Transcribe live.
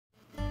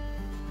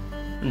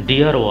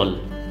Dear all,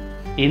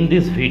 in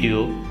this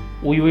video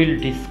we will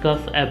discuss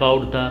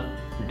about the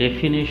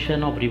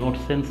definition of remote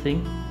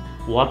sensing,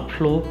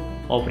 workflow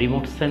of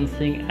remote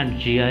sensing and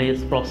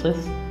GIS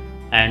process,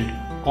 and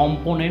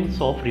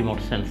components of remote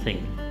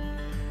sensing.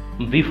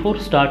 Before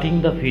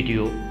starting the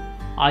video,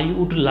 I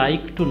would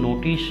like to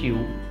notice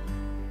you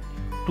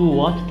to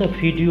watch the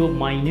video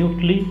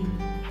minutely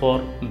for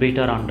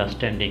better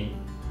understanding,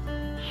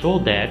 so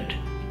that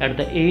at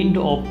the end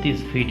of this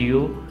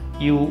video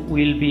you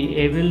will be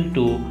able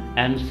to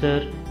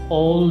answer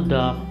all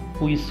the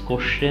quiz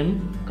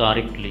questions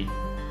correctly.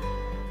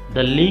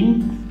 The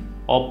link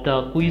of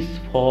the quiz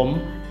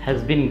form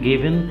has been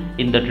given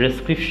in the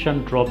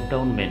description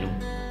drop-down menu.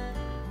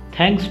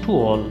 Thanks to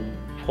all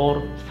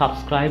for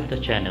subscribe the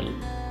channel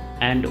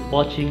and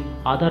watching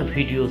other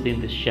videos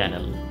in this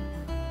channel.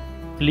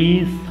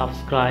 Please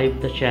subscribe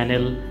the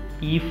channel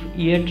if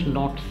yet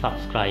not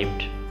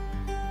subscribed.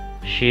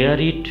 Share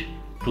it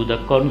to the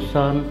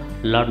concerned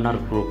learner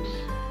groups.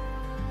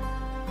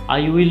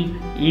 I will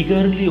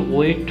eagerly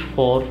wait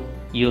for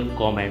your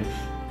comments.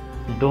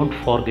 Don't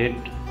forget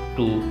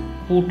to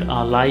put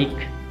a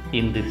like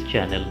in this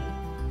channel.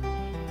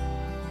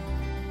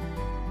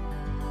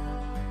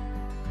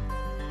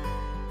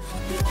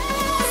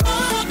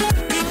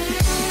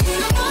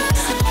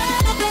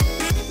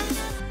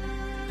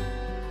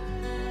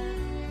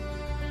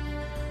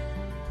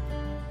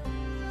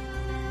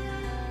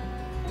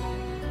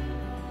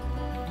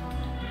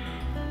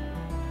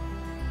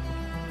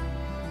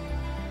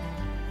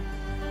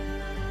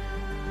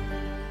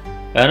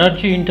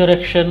 Energy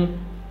interaction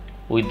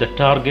with the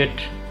target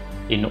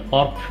in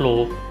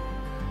workflow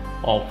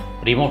of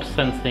remote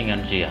sensing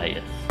and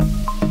GIS.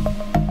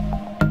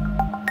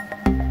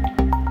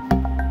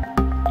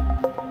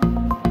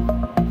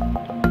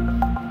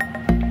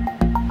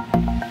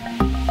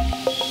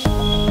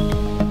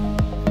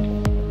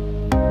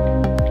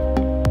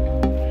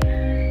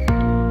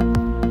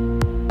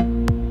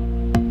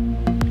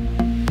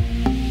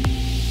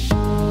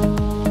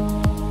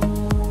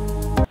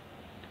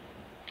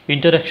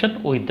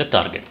 Interaction with the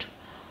target.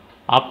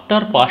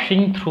 After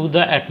passing through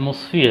the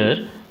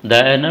atmosphere,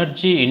 the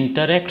energy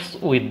interacts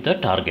with the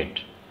target.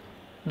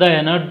 The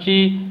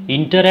energy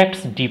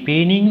interacts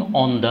depending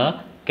on the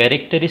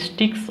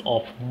characteristics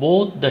of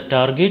both the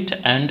target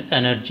and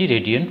energy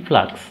radiant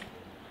flux.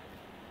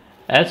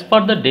 As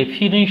per the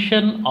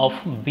definition of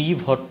B.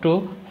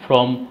 Bhatto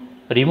from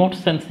Remote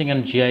Sensing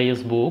and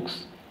GIS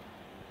books,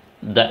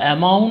 the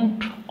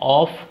amount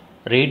of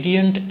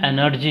radiant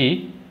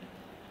energy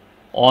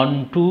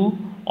onto,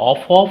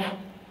 off of,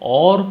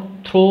 or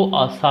through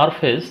a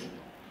surface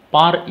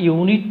per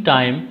unit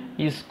time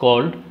is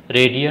called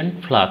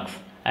radiant flux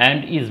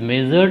and is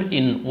measured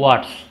in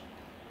watts.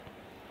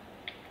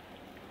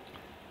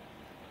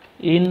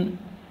 In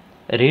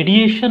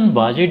radiation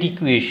budget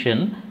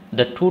equation,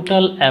 the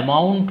total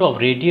amount of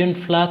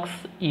radiant flux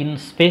in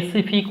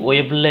specific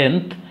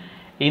wavelength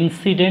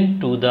incident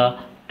to the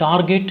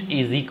target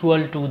is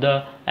equal to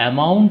the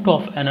amount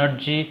of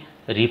energy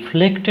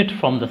reflected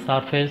from the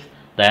surface,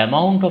 the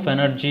amount of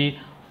energy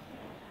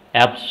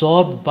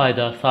absorbed by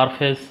the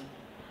surface,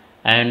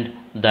 and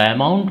the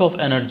amount of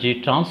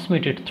energy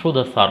transmitted through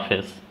the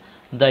surface.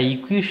 The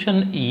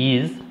equation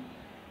is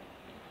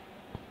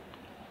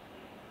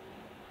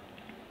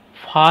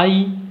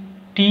phi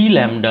t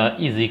lambda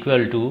is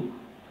equal to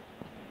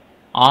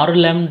r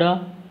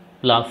lambda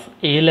plus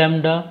a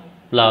lambda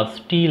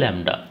plus t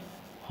lambda,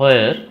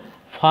 where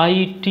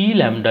phi t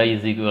lambda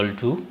is equal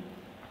to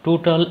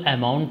total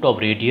amount of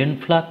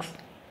radiant flux,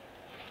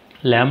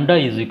 lambda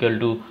is equal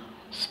to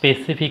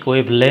specific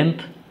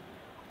wavelength,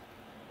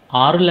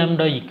 r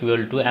lambda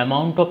equal to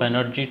amount of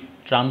energy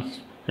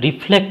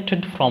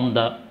reflected from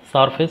the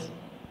surface,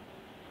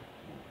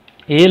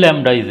 a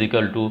lambda is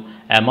equal to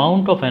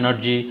amount of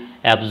energy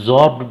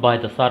absorbed by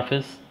the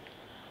surface,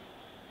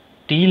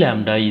 t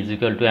lambda is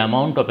equal to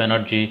amount of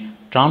energy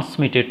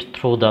transmitted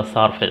through the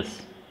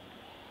surface.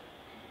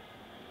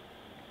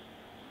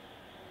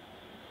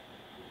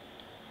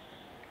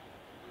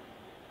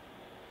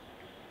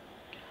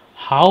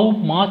 How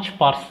much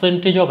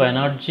percentage of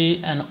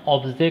energy an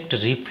object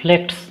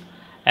reflects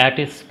at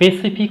a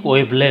specific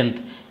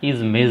wavelength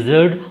is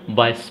measured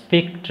by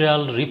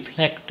spectral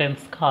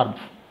reflectance curve.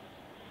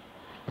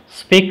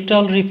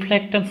 Spectral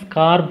reflectance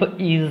curve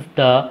is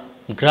the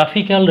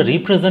graphical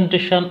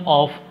representation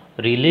of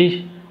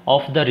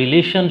the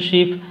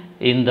relationship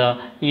in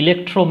the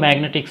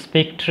electromagnetic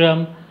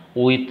spectrum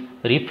with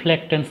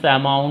reflectance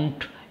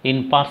amount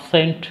in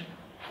percent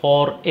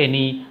for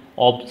any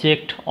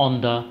object on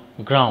the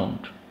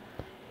ground.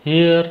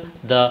 Here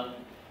the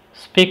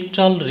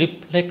spectral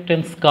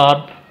reflectance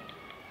curve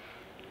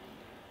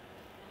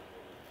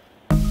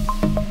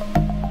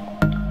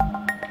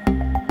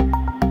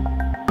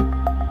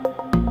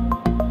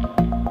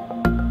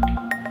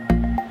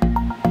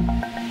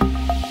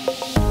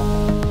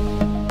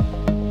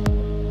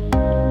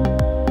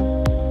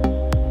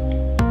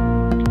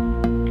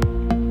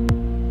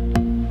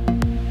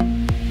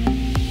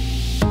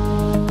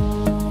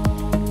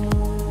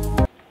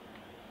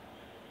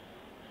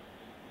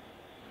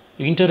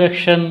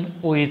Interaction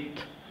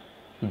with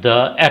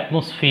the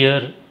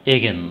atmosphere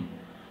again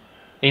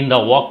in the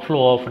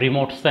workflow of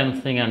remote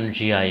sensing and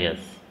GIS.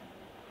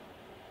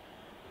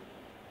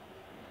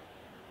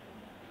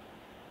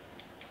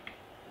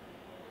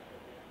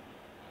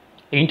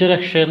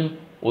 Interaction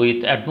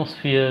with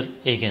atmosphere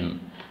again.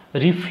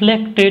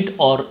 Reflected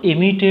or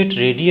emitted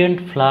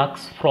radiant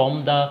flux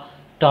from the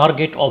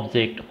target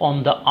object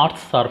on the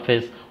Earth's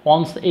surface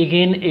once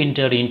again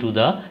enter into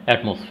the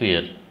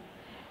atmosphere.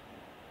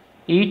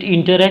 It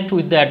interact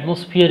with the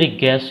atmospheric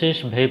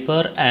gases,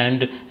 vapor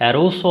and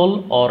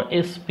aerosol or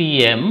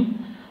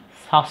SPM,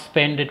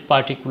 suspended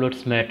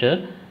particulates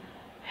matter.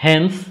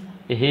 Hence,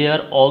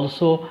 here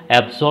also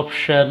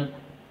absorption,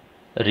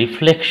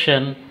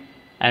 reflection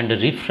and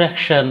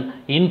refraction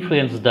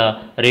influence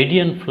the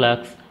radiant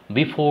flux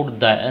before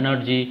the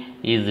energy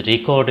is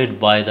recorded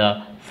by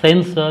the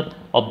sensor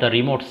of the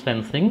remote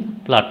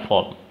sensing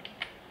platform.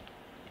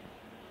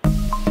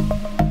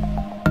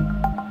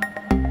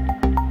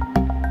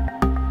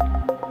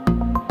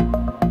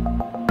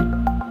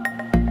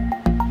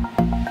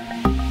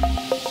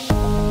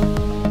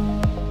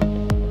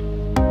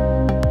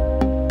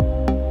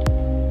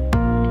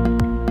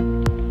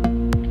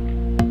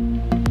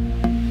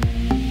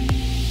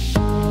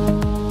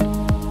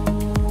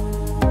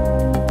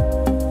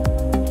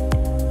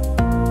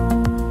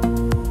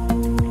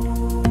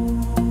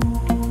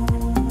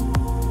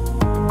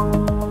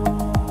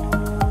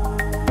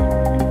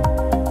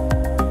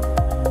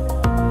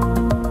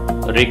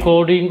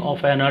 Recording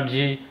of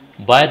energy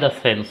by the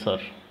sensor.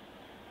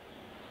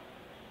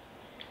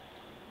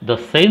 The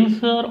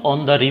sensor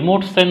on the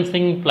remote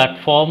sensing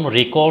platform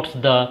records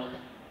the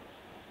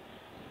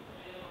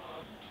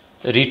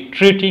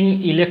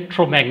retreating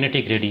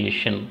electromagnetic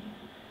radiation,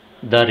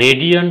 the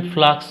radiant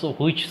flux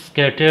which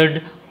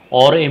scattered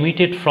or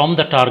emitted from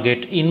the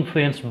target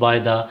influenced by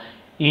the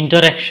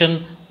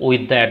interaction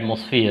with the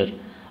atmosphere.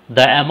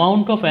 The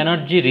amount of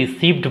energy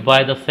received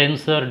by the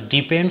sensor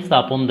depends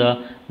upon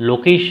the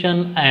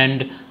location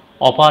and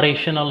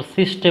operational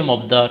system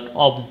of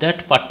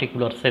that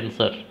particular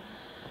sensor.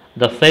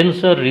 The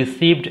sensor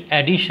received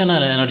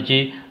additional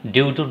energy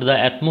due to the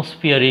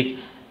atmospheric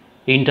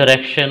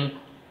interaction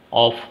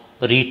of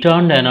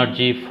returned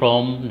energy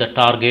from the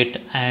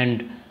target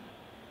and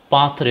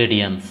path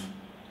radiance.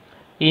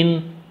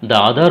 In the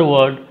other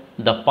word,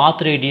 the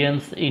path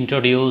radiance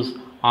introduces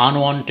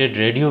unwanted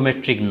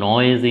radiometric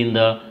noise in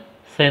the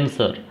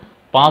sensor.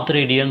 Path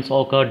radiance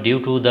occur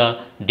due to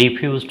the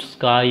diffused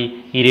sky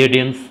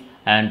irradiance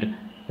and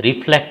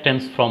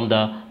reflectance from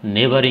the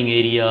neighboring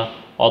area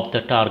of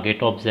the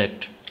target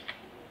object.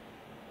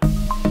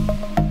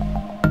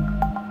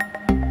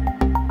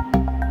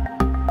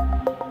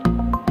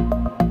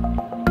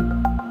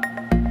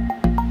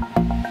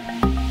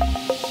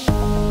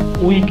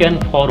 We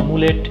can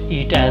formulate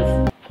it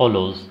as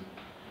follows.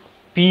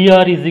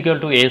 PR is equal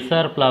to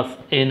SR plus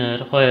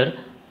NR, where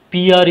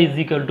PR is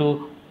equal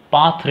to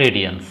path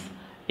radiance,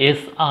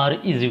 SR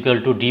is equal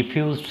to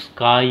diffused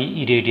sky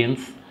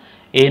irradiance,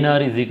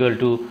 NR is equal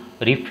to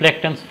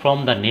reflectance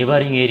from the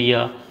neighboring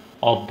area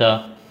of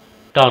the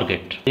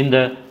target. In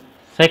the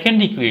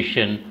second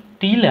equation,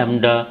 T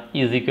lambda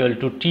is equal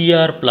to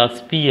TR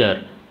plus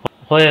PR,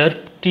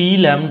 where T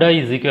lambda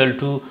is equal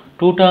to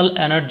total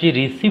energy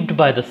received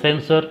by the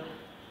sensor,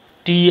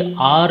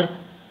 TR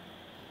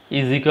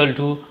is equal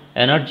to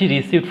energy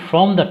received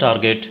from the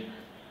target,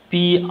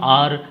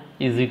 PR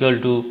is equal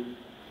to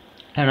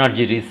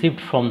energy received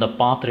from the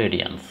path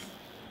radiance.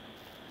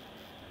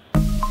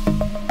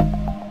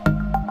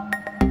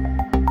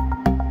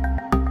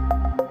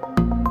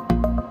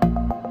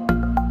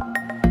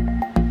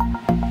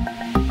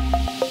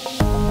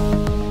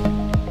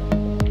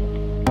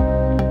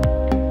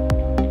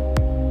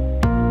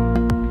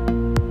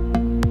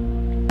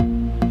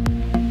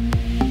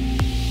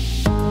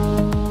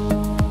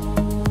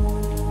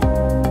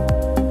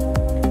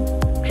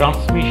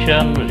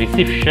 Transmission,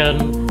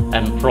 reception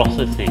and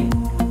processing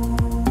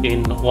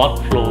in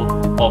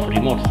workflow of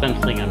remote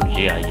sensing and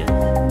GIS.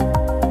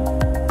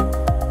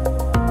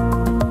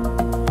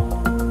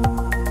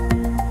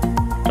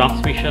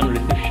 Transmission,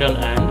 reception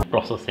and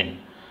processing.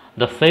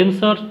 The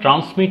sensor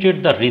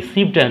transmitted the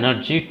received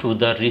energy to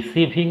the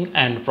receiving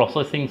and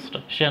processing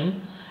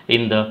station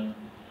in the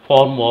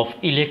form of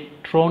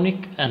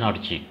electronic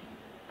energy.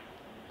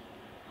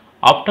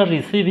 After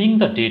receiving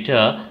the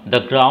data,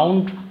 the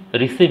ground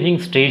receiving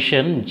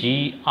station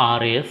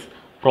GRS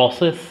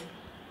processes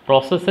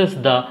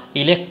the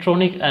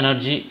electronic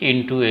energy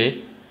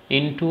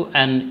into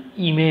an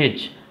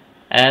image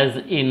as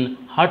in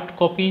hard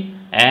copy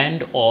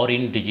and or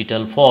in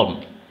digital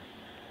form.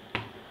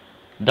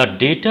 The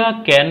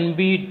data can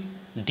be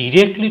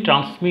directly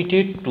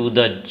transmitted to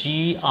the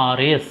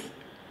GRS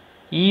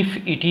if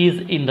it is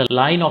in the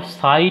line of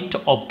sight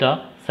of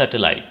the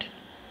satellite.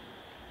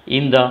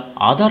 In the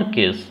other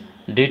case,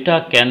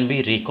 data can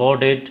be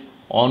recorded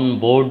on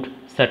board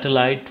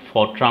satellite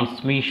for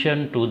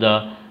transmission to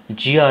the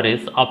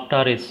GRS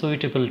after a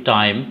suitable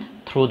time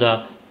through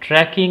the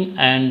tracking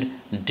and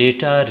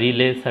data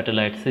relay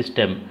satellite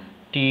system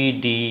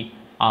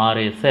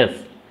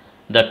TDRSS.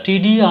 The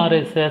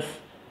TDRSS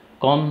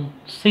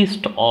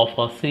consists of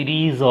a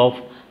series of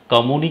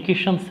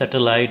communication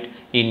satellites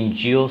in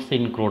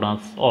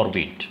geosynchronous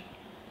orbit.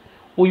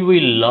 We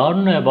will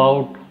learn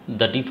about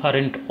the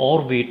different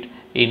orbit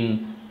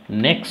in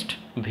next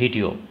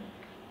video.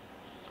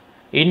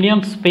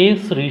 Indian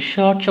Space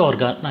Research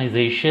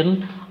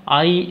Organization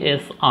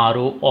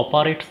ISRO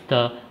operates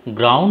the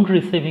ground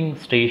receiving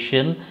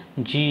station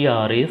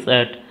GRS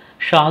at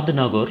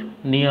Shadnagar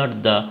near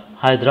the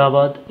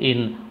Hyderabad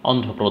in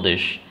Andhra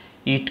Pradesh.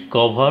 It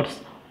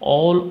covers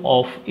all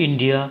of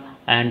India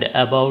and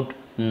about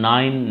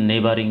 9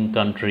 neighboring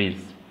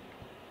countries.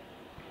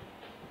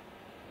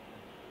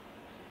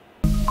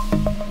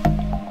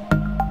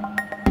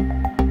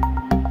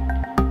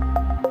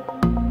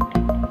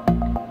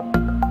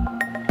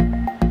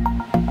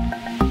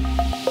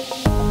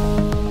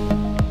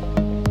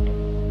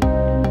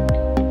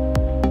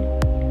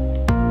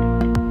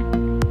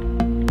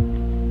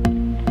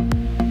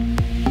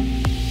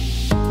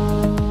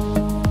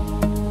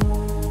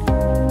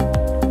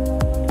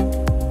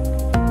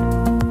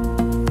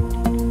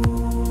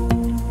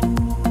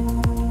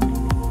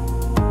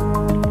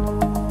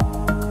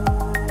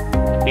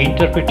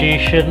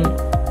 Interpretation,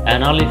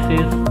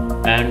 analysis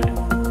and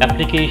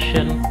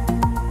application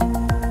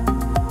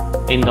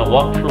in the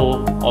workflow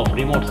of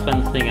remote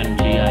sensing and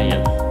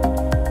GIS.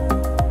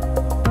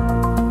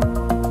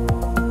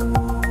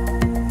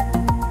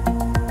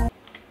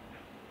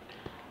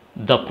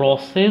 The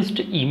processed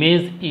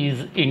image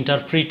is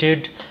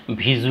interpreted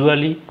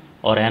visually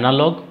or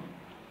analog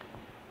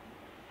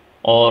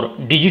or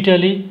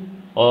digitally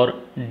or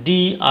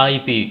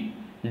DIP,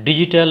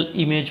 digital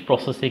image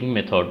processing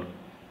method,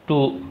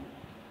 to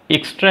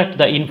extract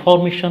the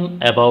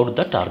information about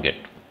the target.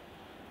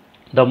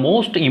 The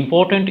most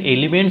important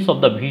elements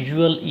of the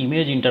visual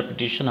image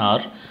interpretation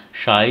are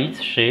size,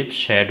 shape,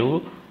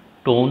 shadow,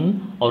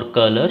 tone or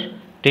color,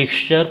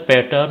 texture,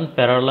 pattern,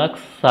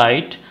 parallax,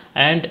 sight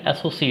and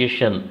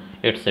association,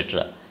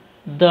 etc.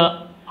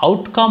 The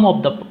outcome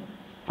of the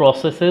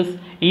processes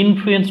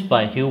influenced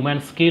by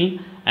human skill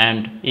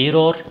and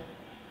error,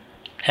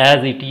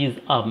 as it is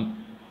a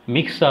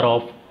mixture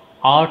of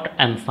art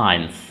and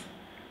science.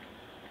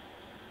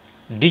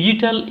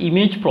 Digital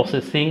image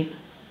processing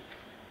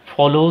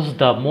follows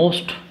the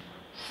most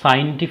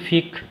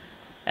scientific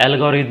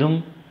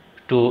algorithm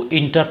to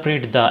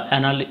interpret the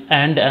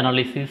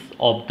analysis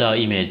of the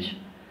image.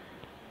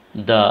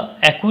 The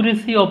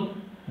accuracy of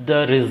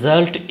the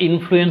result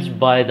influenced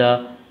by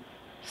the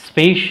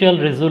spatial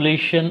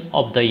resolution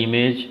of the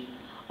image.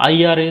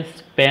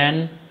 IRS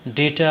PAN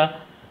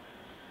data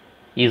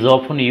is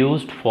often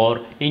used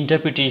for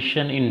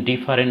interpretation in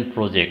different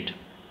projects.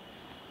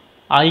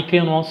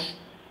 ICANOS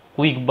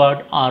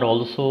QuickBird are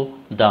also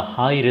the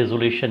high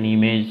resolution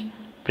image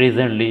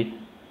presently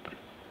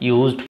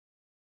used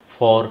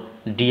for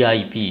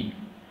DIP.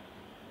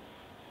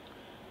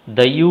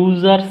 The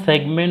user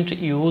segment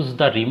use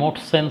the remote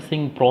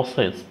sensing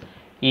process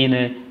in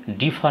a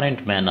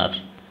different manner.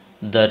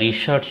 The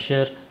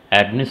researcher,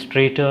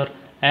 administrator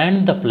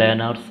and the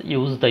planners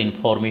use the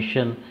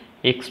information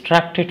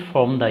extracted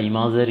from the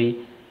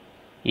imagery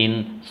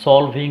in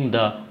solving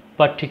the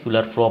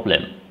particular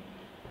problem.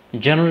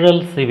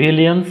 General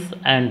civilians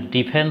and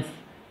defense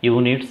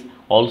units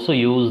also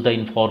use the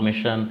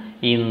information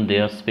in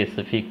their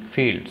specific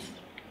fields.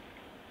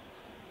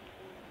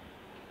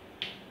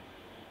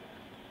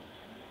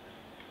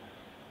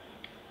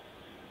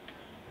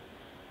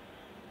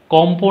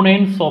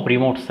 Components of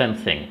remote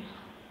sensing.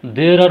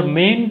 There are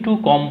main two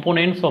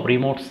components of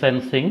remote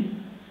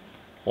sensing.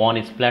 One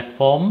is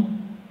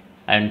platform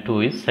and two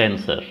is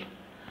sensor.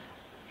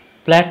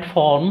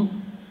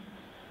 Platform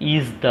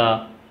is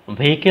the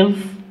vehicles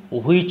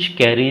which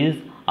carries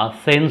a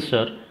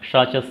sensor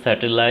such as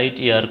satellite,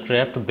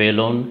 aircraft,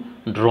 balloon,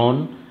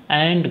 drone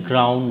and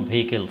ground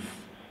vehicles.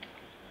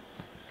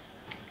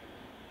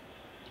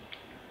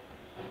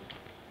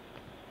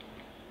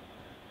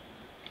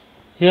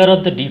 Here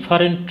are the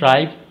different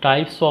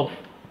types of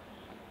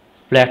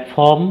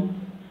platform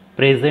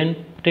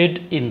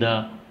presented in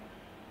the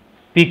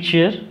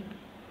picture.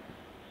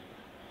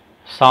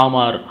 Some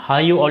are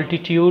high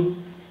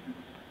altitude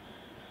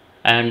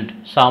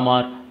and some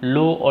are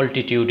low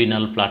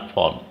altitudinal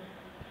platform.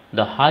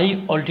 The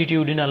high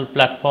altitudinal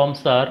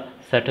platforms are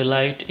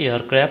satellite,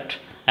 aircraft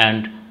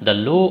and the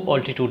low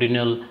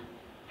altitudinal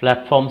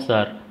platforms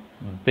are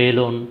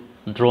balloon,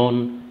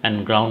 drone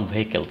and ground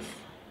vehicles.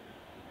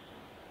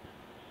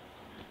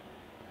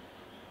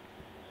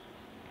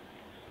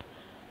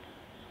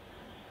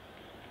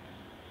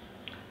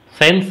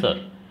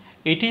 Sensor.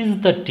 It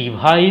is the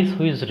device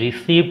which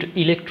received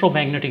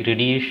electromagnetic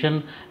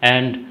radiation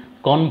and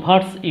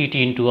converts it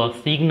into a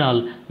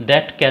signal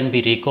that can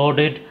be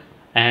recorded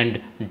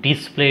and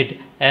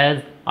displayed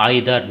as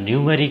either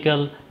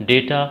numerical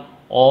data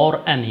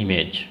or an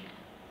image.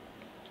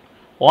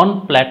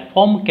 One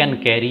platform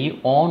can carry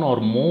one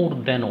or more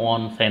than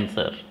one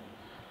sensor.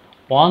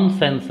 One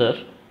sensor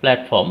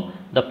platform,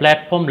 the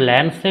platform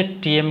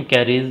Landsat TM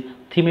carries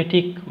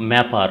thematic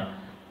mapper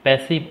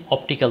passive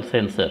optical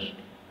sensor.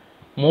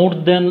 More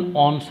than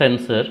one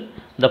sensor,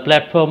 the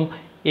platform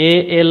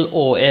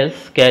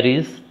ALOS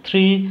carries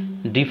three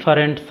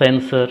different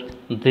sensors.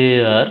 They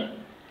are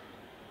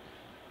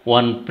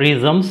one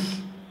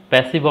prisms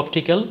passive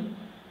optical,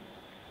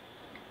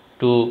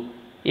 to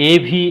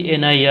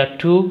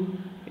AVNIR2,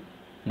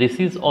 this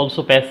is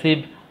also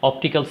passive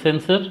optical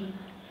sensor,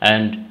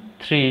 and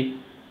 3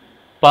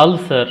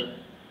 pulsar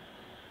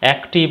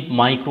active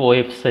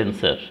microwave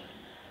sensor.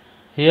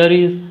 Here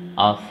is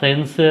a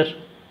sensor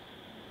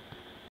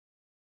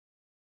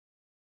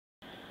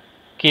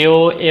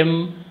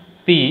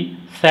COMP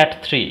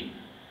SAT3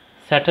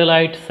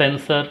 satellite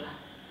sensor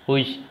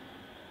with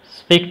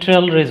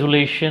spectral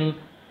resolution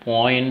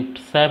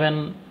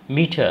 0.7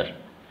 meter.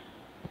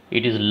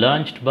 It is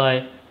launched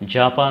by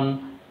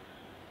Japan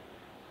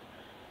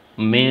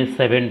May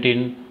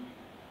 17,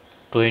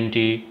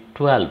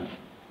 2012.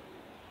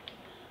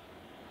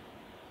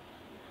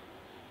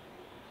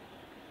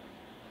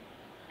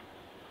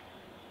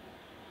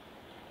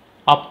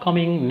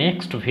 Upcoming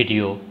next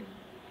video,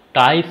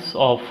 types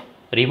of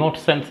remote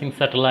sensing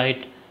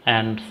satellite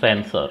and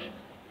sensor.